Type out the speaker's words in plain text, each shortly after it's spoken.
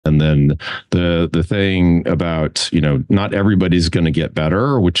And then the thing about, not everybody's going to get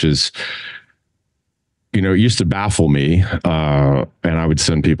better, which is, it used to baffle me. And I would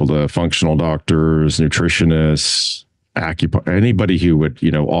send people to functional doctors, nutritionists, anybody who would,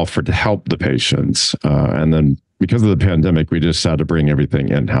 offer to help the patients. And then because of the pandemic, we just had to bring everything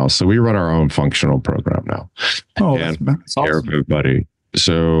in-house. So we run our own functional program now. Oh, and that's awesome. Everybody.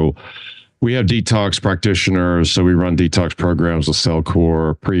 So we have detox practitioners. So we run detox programs with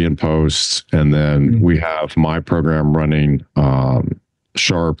Cellcore, pre and post. And then we have my program running,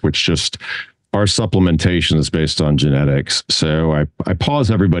 Sharp, which just our supplementation is based on genetics. So I pause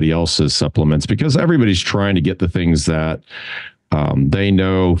everybody else's supplements because everybody's trying to get the things that they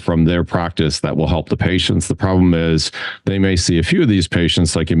know from their practice that will help the patients. The problem is they may see a few of these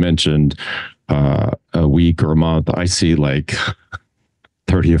patients, like you mentioned, a week or a month. I see like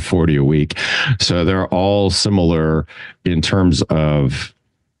 30 or 40 a week. So they're all similar in terms of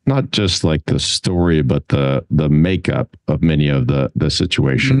not just like the story, but the makeup of many of the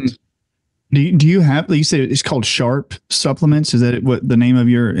situations. Do you have, you say it's called Sharp supplements? Is that what the name of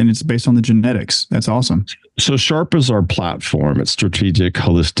and it's based on the genetics? That's awesome. So Sharp is our platform. It's Strategic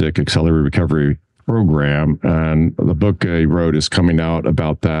Holistic Accelerated Recovery Program. And the book I wrote is coming out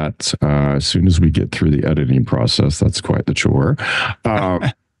about that as soon as we get through the editing process. That's quite the chore.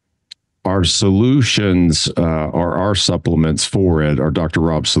 Our solutions are our supplements for it, are Dr.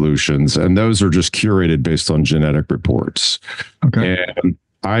 Rob solutions. And those are just curated based on genetic reports. Okay. And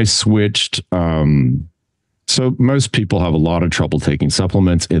I switched. So most people have a lot of trouble taking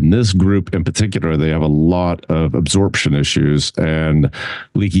supplements. In this group in particular, they have a lot of absorption issues and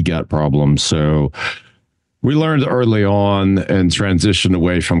leaky gut problems. So we learned early on and transitioned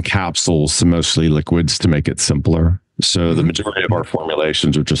away from capsules to mostly liquids to make it simpler. So the majority of our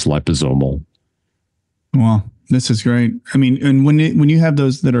formulations are just liposomal. Wow. This is great. I mean, and when you have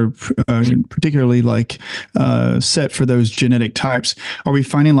those that are particularly like set for those genetic types, are we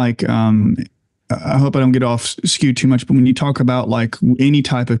finding like, I hope I don't get off skewed too much, but when you talk about like any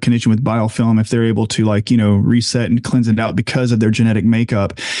type of condition with biofilm, if they're able to like, reset and cleanse it out because of their genetic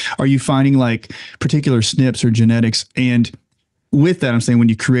makeup, are you finding like particular SNPs or genetics? And with that, I'm saying when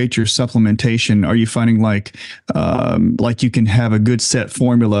you create your supplementation, are you finding like you can have a good set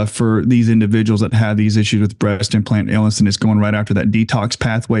formula for these individuals that have these issues with breast implant illness and it's going right after that detox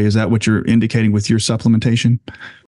pathway? Is that what you're indicating with your supplementation?